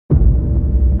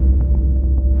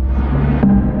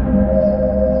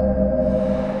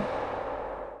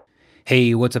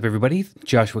Hey, what's up everybody?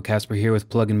 Joshua Casper here with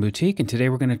Plugin Boutique, and today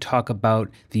we're going to talk about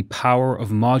the power of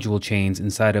module chains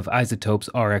inside of iZotope's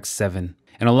RX7.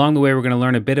 And along the way, we're going to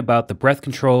learn a bit about the breath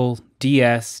control,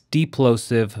 De-ess,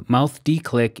 De-Plosive, mouth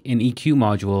declick, and EQ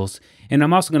modules. And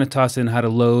I'm also going to toss in how to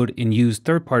load and use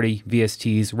third-party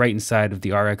VSTs right inside of the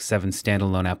RX7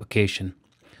 standalone application.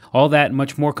 All that and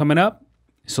much more coming up,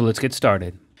 so let's get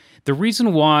started. The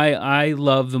reason why I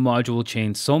love the module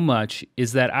chain so much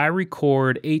is that I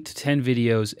record 8 to 10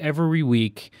 videos every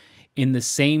week in the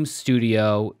same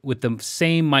studio with the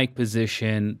same mic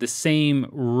position, the same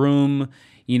room.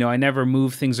 You know, I never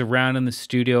move things around in the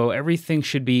studio. Everything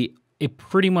should be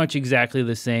pretty much exactly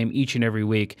the same each and every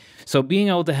week. So being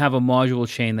able to have a module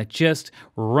chain that just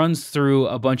runs through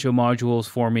a bunch of modules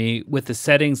for me with the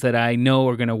settings that I know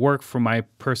are going to work for my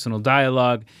personal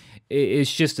dialogue,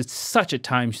 it's such a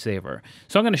time saver.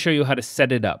 So I'm going to show you how to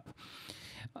set it up.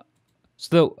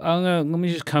 So let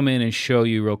me just come in and show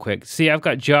you real quick. See, I've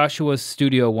got Joshua's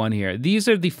Studio One here. These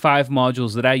are the 5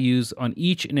 modules that I use on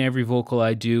each and every vocal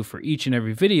I do for each and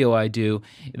every video I do,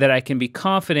 that I can be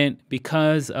confident,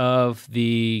 because of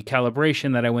the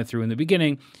calibration that I went through in the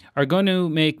beginning, are going to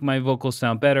make my vocals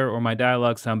sound better or my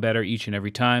dialogue sound better each and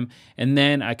every time. And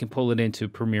then I can pull it into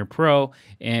Premiere Pro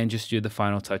and just do the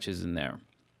final touches in there.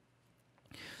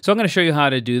 So I'm going to show you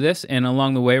how to do this, and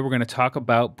along the way we're going to talk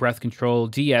about breath control,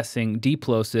 de-essing,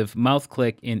 de-plosive, mouth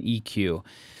click, and EQ.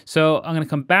 So I'm going to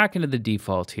come back into the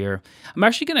default here. I'm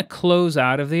actually going to close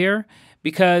out of there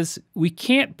because we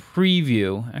can't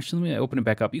preview. Actually, let me open it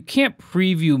back up. You can't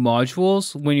preview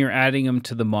modules when you're adding them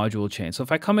to the module chain. So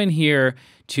if I come in here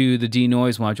to the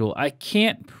denoise module, I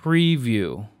can't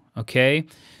preview, okay?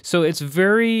 So it's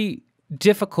very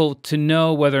difficult to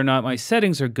know whether or not my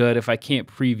settings are good if I can't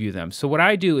preview them. So what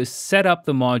I do is set up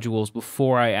the modules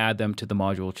before I add them to the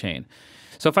module chain.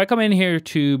 So if I come in here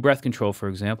to breath control, for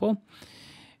example,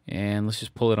 and let's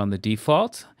just pull it on the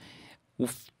default,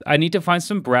 I need to find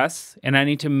some breaths, and I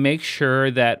need to make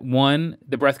sure that, one,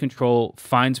 the breath control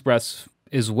finds breaths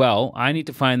as well. I need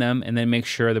to find them and then make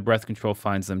sure the breath control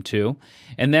finds them too.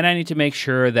 And then I need to make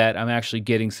sure that I'm actually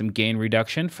getting some gain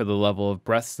reduction for the level of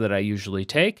breaths that I usually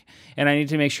take. And I need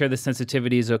to make sure the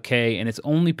sensitivity is okay and it's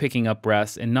only picking up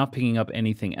breaths and not picking up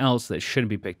anything else that shouldn't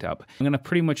be picked up. I'm going to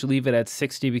pretty much leave it at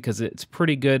 60 because it's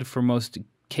pretty good for most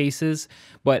cases,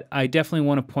 but I definitely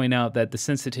want to point out that the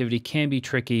sensitivity can be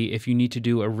tricky if you need to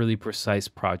do a really precise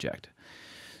project.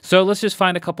 So let's just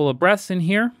find a couple of breaths in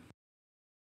here.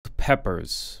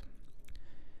 Peppers.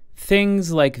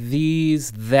 Things like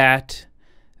these, that,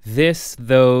 this,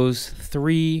 those,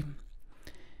 3.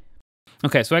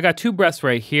 Okay, so I got 2 breaths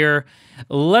right here.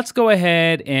 Let's go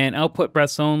ahead and output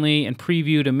breaths only and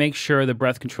preview to make sure the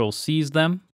breath control sees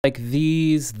them. Like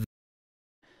these.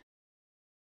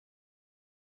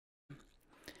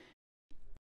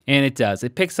 And it does.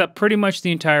 It picks up pretty much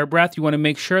the entire breath. You want to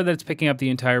make sure that it's picking up the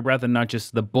entire breath and not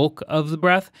just the bulk of the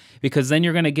breath, because then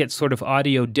you're going to get sort of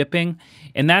audio dipping,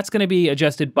 and that's going to be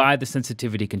adjusted by the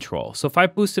sensitivity control. So if I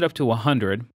boost it up to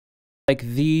 100, like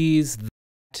these,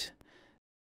 that,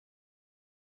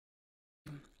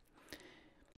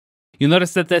 you'll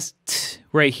notice that this t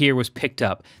right here was picked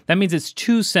up. That means it's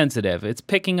too sensitive. It's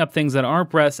picking up things that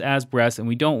aren't breaths as breaths, and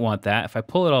we don't want that. If I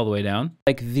pull it all the way down,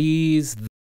 like these,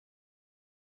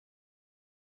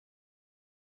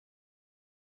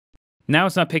 now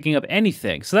it's not picking up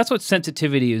anything. So that's what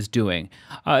sensitivity is doing.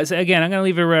 So again, I'm going to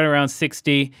leave it right around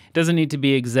 60. It doesn't need to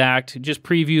be exact. Just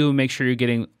preview, make sure you're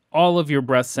getting all of your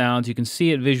breath sounds. You can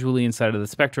see it visually inside of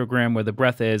the spectrogram where the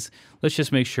breath is. Let's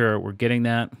just make sure we're getting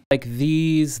that. Like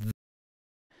these.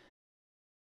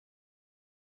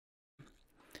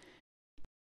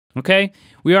 Okay,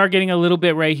 we are getting a little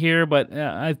bit right here, but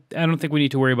I don't think we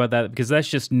need to worry about that because that's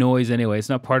just noise anyway. It's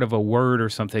not part of a word or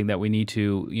something that we need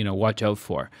to, watch out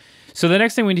for. So the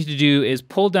next thing we need to do is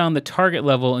pull down the target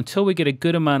level until we get a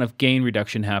good amount of gain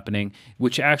reduction happening,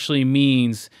 which actually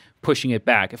means pushing it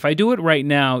back. If I do it right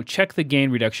now, check the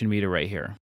gain reduction meter right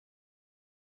here.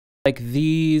 Like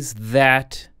these,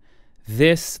 that,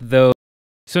 this, those.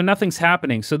 So nothing's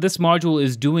happening. So this module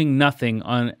is doing nothing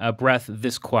on a breath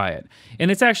this quiet.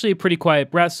 And it's actually a pretty quiet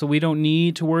breath, so we don't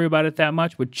need to worry about it that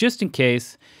much. But just in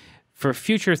case, for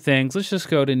future things, let's just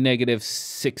go to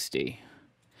 -60.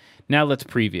 Now let's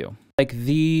preview. Like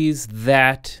these,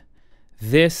 that,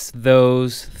 this,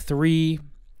 those, 3.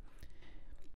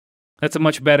 That's a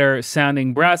much better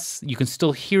sounding breaths. You can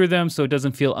still hear them, so it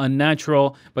doesn't feel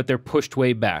unnatural, but they're pushed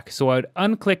way back. So I would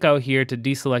unclick out here to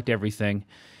deselect everything.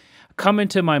 Come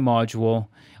into my module.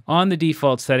 On the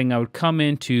default setting, I would come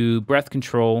into breath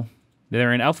control.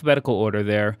 They're in alphabetical order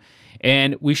there.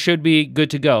 and we should be good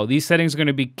to go. These settings are going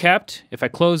to be kept. If I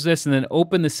close this and then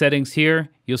open the settings here,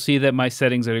 you'll see that my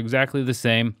settings are exactly the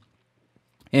same,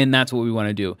 and that's what we want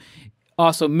to do.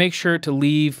 Also, make sure to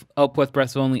leave output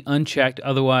breath only unchecked.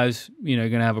 Otherwise, you're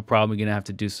going to have a problem. You're going to have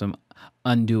to do some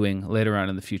undoing later on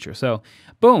in the future. So,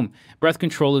 boom, breath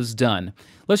control is done.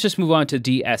 Let's just move on to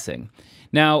de-essing.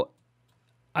 Now,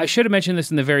 I should have mentioned this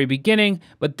in the very beginning,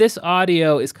 but this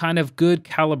audio is kind of good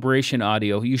calibration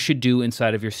audio you should do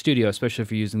inside of your studio, especially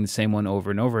if you're using the same one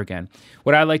over and over again.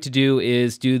 What I like to do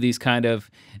is do these kind of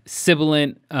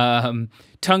sibilant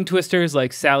tongue twisters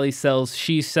like Sally sells,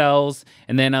 she sells,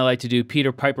 and then I like to do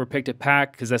Peter Piper picked a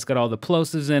pack because that's got all the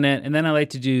plosives in it, and then I like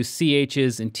to do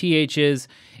CHs and THs,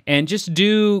 and just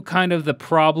do kind of the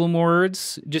problem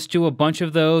words, just do a bunch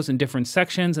of those in different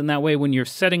sections, and that way when you're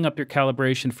setting up your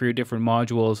calibration for your different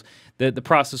modules, the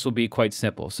process will be quite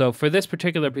simple. So for this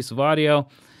particular piece of audio,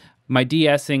 my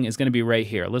de-essing is going to be right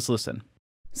here. Let's listen.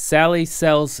 Sally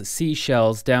sells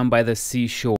seashells down by the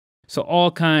seashore. So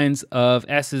all kinds of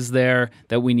S's there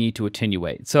that we need to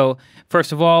attenuate. So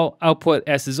first of all, output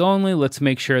S's only. Let's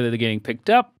make sure that they're getting picked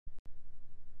up.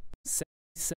 Sally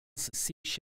sells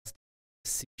seashells.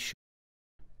 Seashore.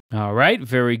 All right,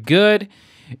 very good.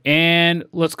 And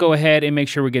let's go ahead and make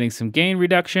sure we're getting some gain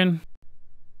reduction.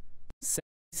 Sally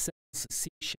sells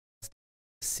seashells.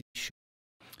 Seashore.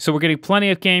 So we're getting plenty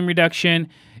of gain reduction.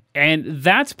 And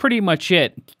that's pretty much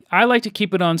it. I like to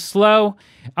keep it on slow,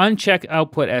 uncheck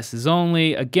output S's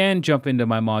only. Again, jump into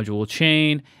my module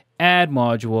chain, add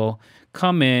module,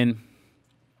 come in,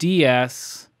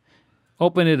 de-ess,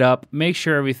 open it up, make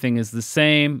sure everything is the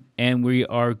same, and we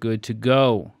are good to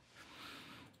go.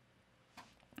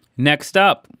 Next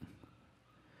up,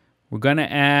 we're going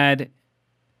to add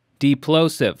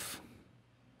De-Plosive.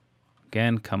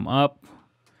 Again, come up,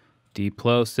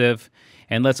 De-Plosive.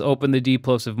 And let's open the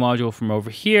De-Plosive module from over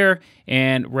here,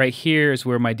 and right here is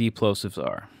where my De-Plosives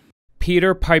are.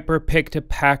 Peter Piper picked a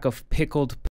pack of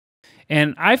pickled,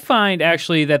 and I find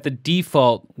actually that the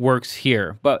default works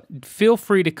here, but feel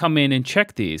free to come in and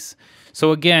check these.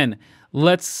 So again,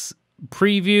 let's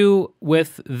preview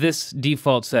with this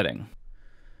default setting.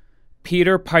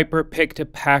 Peter Piper picked a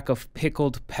pack of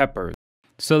pickled peppers.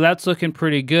 So that's looking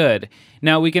pretty good.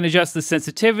 Now we can adjust the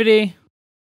sensitivity.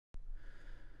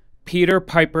 Peter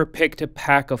Piper picked a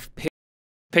pack of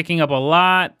picking up a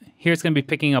lot. Here it's going to be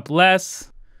picking up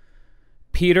less.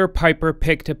 Peter Piper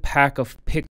picked a pack of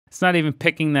It's not even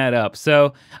picking that up.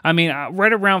 So, I mean,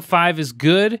 right around 5 is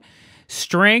good.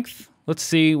 Strength, let's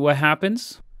see what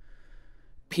happens.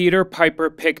 Peter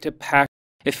Piper picked a pack.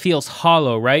 It feels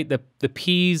hollow, right? The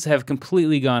P's have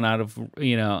completely gone out of,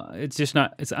 it's just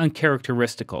not, it's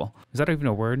uncharacteristical. Is that even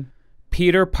a word?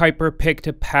 Peter Piper picked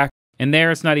a pack. And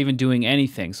there it's not even doing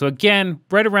anything. So again,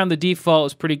 right around the default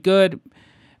is pretty good.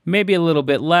 Maybe a little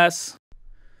bit less.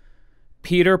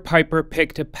 Peter Piper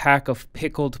picked a pack of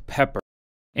pickled pepper.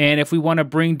 And if we want to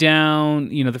bring down,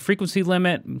 the frequency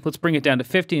limit, let's bring it down to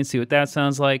 50 and see what that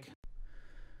sounds like.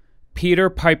 Peter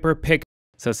Piper picked,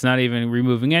 so it's not even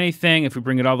removing anything. If we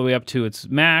bring it all the way up to its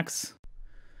max.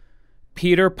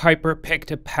 Peter Piper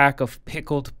picked a pack of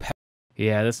pickled pepper.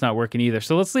 Yeah, that's not working either.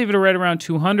 So let's leave it right around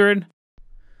 200.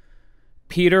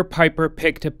 Peter Piper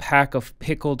picked a pack of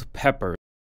pickled peppers.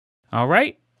 All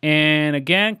right, and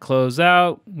again, close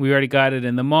out. We already got it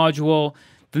in the module.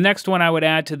 The next one I would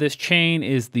add to this chain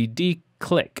is the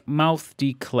de-click, mouth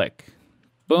de-click.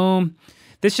 Boom.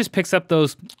 This just picks up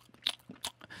the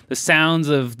sounds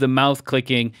of the mouth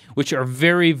clicking, which are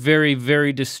very, very,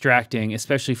 very distracting,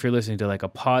 especially if you're listening to like a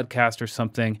podcast or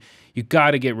something. You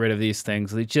got to get rid of these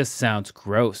things. It just sounds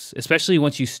gross, especially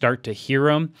once you start to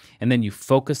hear them and then you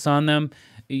focus on them.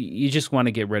 You just want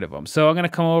to get rid of them. So I'm going to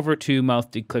come over to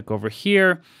mouth de-click over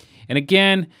here. And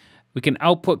again, we can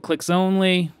output clicks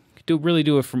only. Really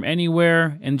do it from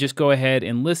anywhere and just go ahead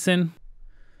and listen.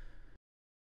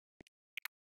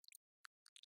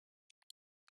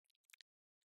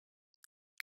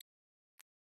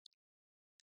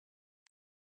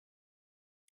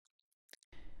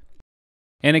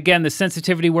 And again, the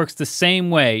sensitivity works the same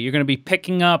way. You're going to be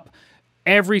picking up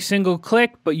every single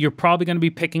click, but you're probably going to be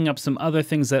picking up some other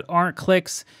things that aren't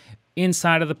clicks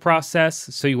inside of the process.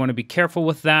 So you want to be careful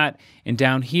with that. And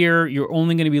down here, you're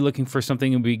only going to be looking for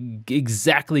something that would be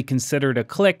exactly considered a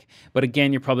click. But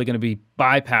again, you're probably going to be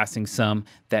bypassing some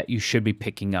that you should be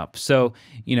picking up. So,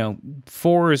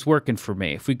 4 is working for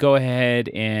me. If we go ahead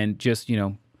and just,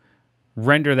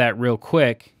 render that real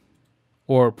quick,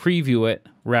 or preview it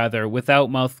rather, without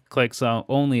mouth clicks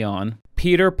only on.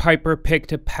 Peter Piper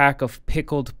picked a pack of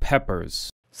pickled peppers.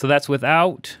 So that's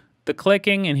without the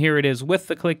clicking, and here it is with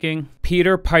the clicking.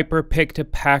 Peter Piper picked a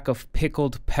pack of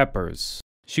pickled peppers.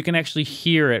 So you can actually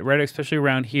hear it, right? Especially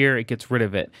around here, it gets rid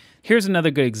of it. Here's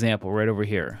another good example right over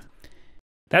here.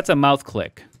 That's a mouth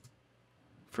click,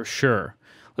 for sure.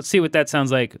 Let's see what that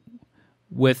sounds like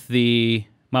with the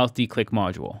mouth declick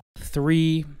module.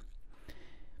 3.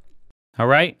 All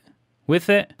right, with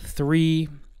it, 3,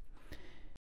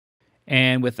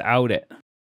 and without it.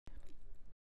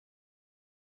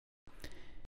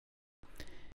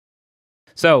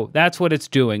 So that's what it's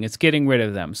doing. It's getting rid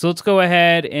of them. So let's go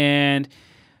ahead and,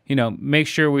 make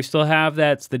sure we still have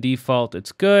that. It's the default.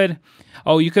 It's good.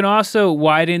 Oh, you can also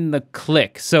widen the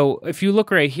click. So if you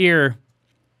look right here,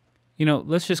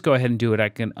 let's just go ahead and do it. I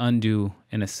can undo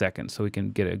in a second so we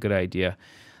can get a good idea.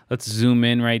 Let's zoom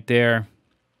in right there.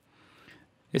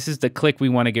 This is the click we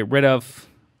want to get rid of.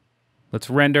 Let's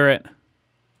render it.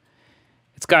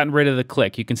 It's gotten rid of the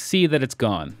click. You can see that it's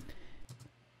gone.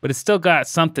 But it's still got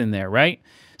something there, right?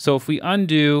 So if we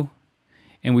undo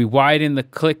and we widen the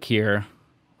click here,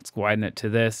 let's widen it to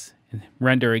this and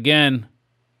render again.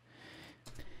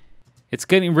 It's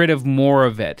getting rid of more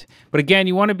of it. But again,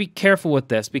 you want to be careful with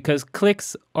this because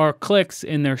clicks are clicks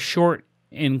and they're short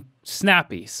and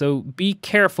snappy. So be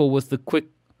careful with the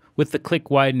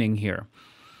click widening here.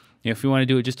 If you want to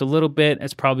do it just a little bit,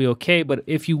 it's probably okay. But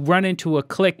if you run into a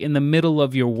click in the middle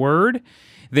of your word,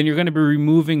 then you're going to be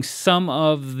removing some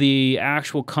of the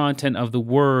actual content of the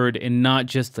word and not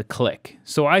just the click.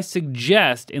 So I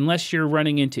suggest, unless you're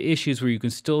running into issues where you can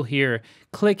still hear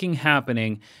clicking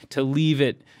happening, to leave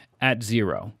it at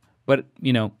 0. But,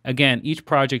 again, each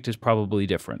project is probably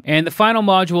different. And the final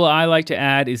module I like to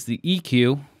add is the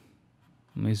EQ.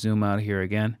 Let me zoom out here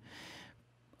again.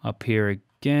 Up here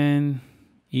again.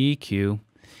 EQ.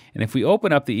 And if we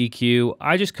open up the EQ,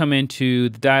 I just come into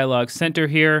the dialogue center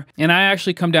here, and I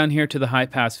actually come down here to the high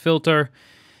pass filter,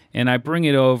 and I bring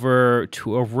it over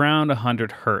to around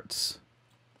 100 Hertz.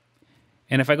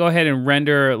 And if I go ahead and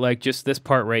render like just this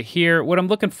part right here, what I'm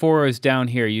looking for is down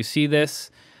here. You see this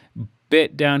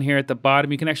bit down here at the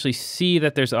bottom? You can actually see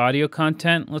that there's audio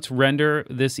content. Let's render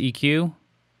this EQ.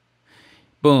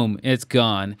 Boom, it's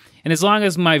gone. And as long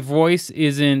as my voice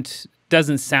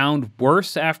doesn't sound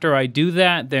worse after I do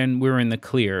that, then we're in the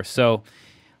clear. So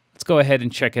let's go ahead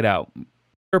and check it out.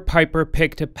 Piper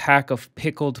picked a pack of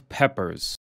pickled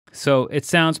peppers. So it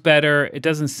sounds better. It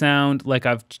doesn't sound like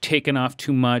I've taken off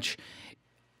too much.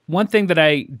 One thing that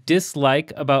I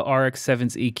dislike about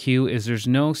RX7's EQ is there's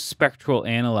no spectral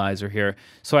analyzer here.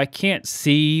 So I can't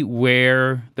see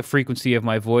where the frequency of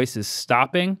my voice is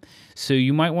stopping. So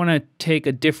you might want to take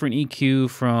a different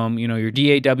EQ from, your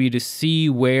DAW to see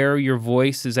where your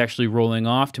voice is actually rolling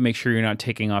off to make sure you're not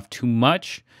taking off too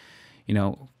much.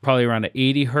 Probably around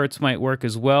 80 Hertz might work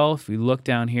as well. If we look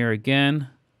down here again,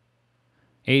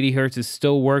 80 Hertz is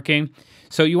still working.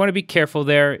 So you want to be careful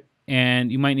there.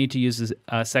 And you might need to use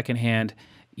a secondhand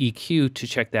EQ to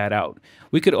check that out.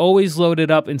 We could always load it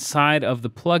up inside of the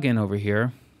plugin over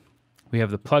here. We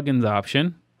have the plugins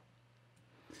option.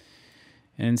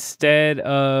 Instead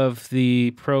of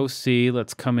the Pro C,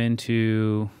 let's come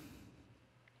into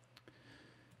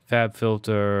Fab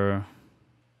Filter,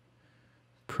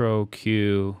 Pro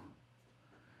Q2,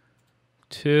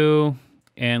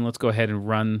 and let's go ahead and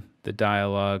run the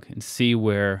dialogue and see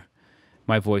where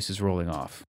my voice is rolling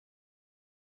off.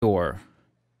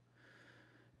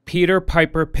 Peter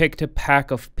Piper picked a pack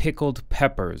of pickled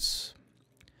peppers.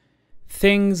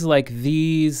 Things like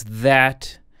these,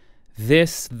 that,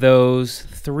 this, those,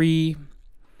 3.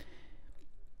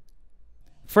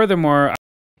 Furthermore,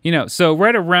 so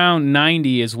right around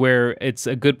 90 is where it's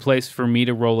a good place for me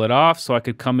to roll it off. So I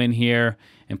could come in here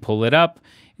and pull it up,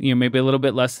 maybe a little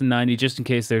bit less than 90, just in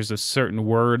case there's a certain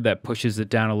word that pushes it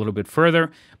down a little bit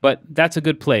further. But that's a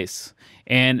good place.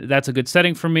 And that's a good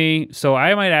setting for me. So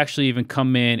I might actually even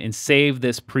come in and save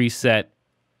this preset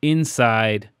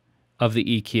inside of the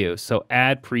EQ. So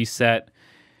add preset.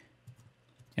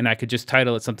 And I could just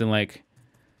title it something like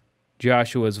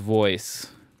Joshua's voice,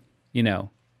 and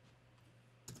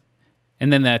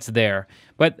then that's there.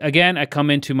 But again, I come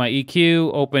into my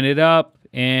EQ, open it up,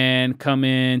 and come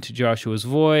into Joshua's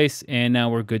voice, and now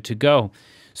we're good to go.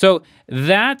 So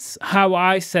that's how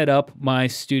I set up my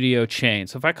studio chain.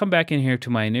 So if I come back in here to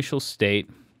my initial state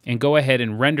and go ahead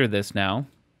and render this now,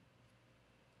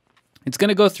 it's going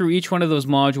to go through each one of those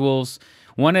modules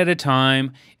one at a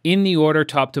time in the order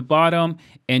top to bottom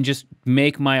and just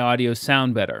make my audio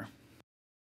sound better.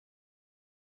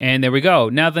 And there we go.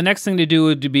 Now the next thing to do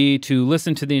would be to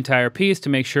listen to the entire piece to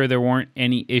make sure there weren't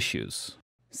any issues.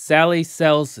 Sally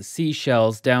sells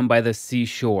seashells down by the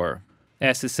seashore.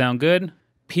 Does this sound good?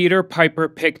 Peter Piper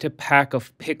picked a pack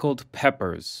of pickled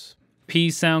peppers.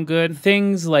 Peas sound good?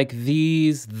 Things like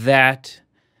these, that,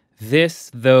 this,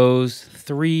 those,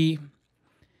 three.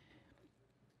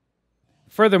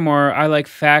 Furthermore, I like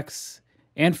facts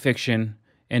and fiction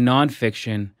and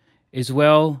nonfiction, as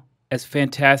well as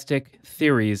fantastic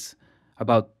theories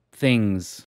about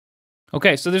things.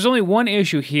 Okay, so there's only one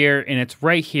issue here, and it's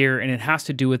right here, and it has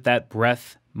to do with that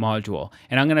breath module.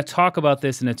 And I'm going to talk about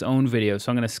this in its own video,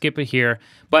 so I'm going to skip it here.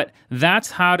 But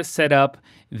that's how to set up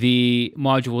the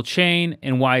module chain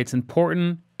and why it's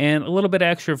important, and a little bit of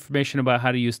extra information about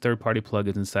how to use third-party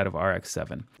plugins inside of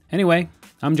RX7. Anyway,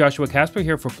 I'm Joshua Casper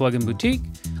here for Plugin Boutique.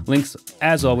 Links,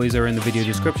 as always, are in the video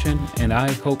description, and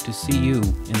I hope to see you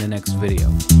in the next video.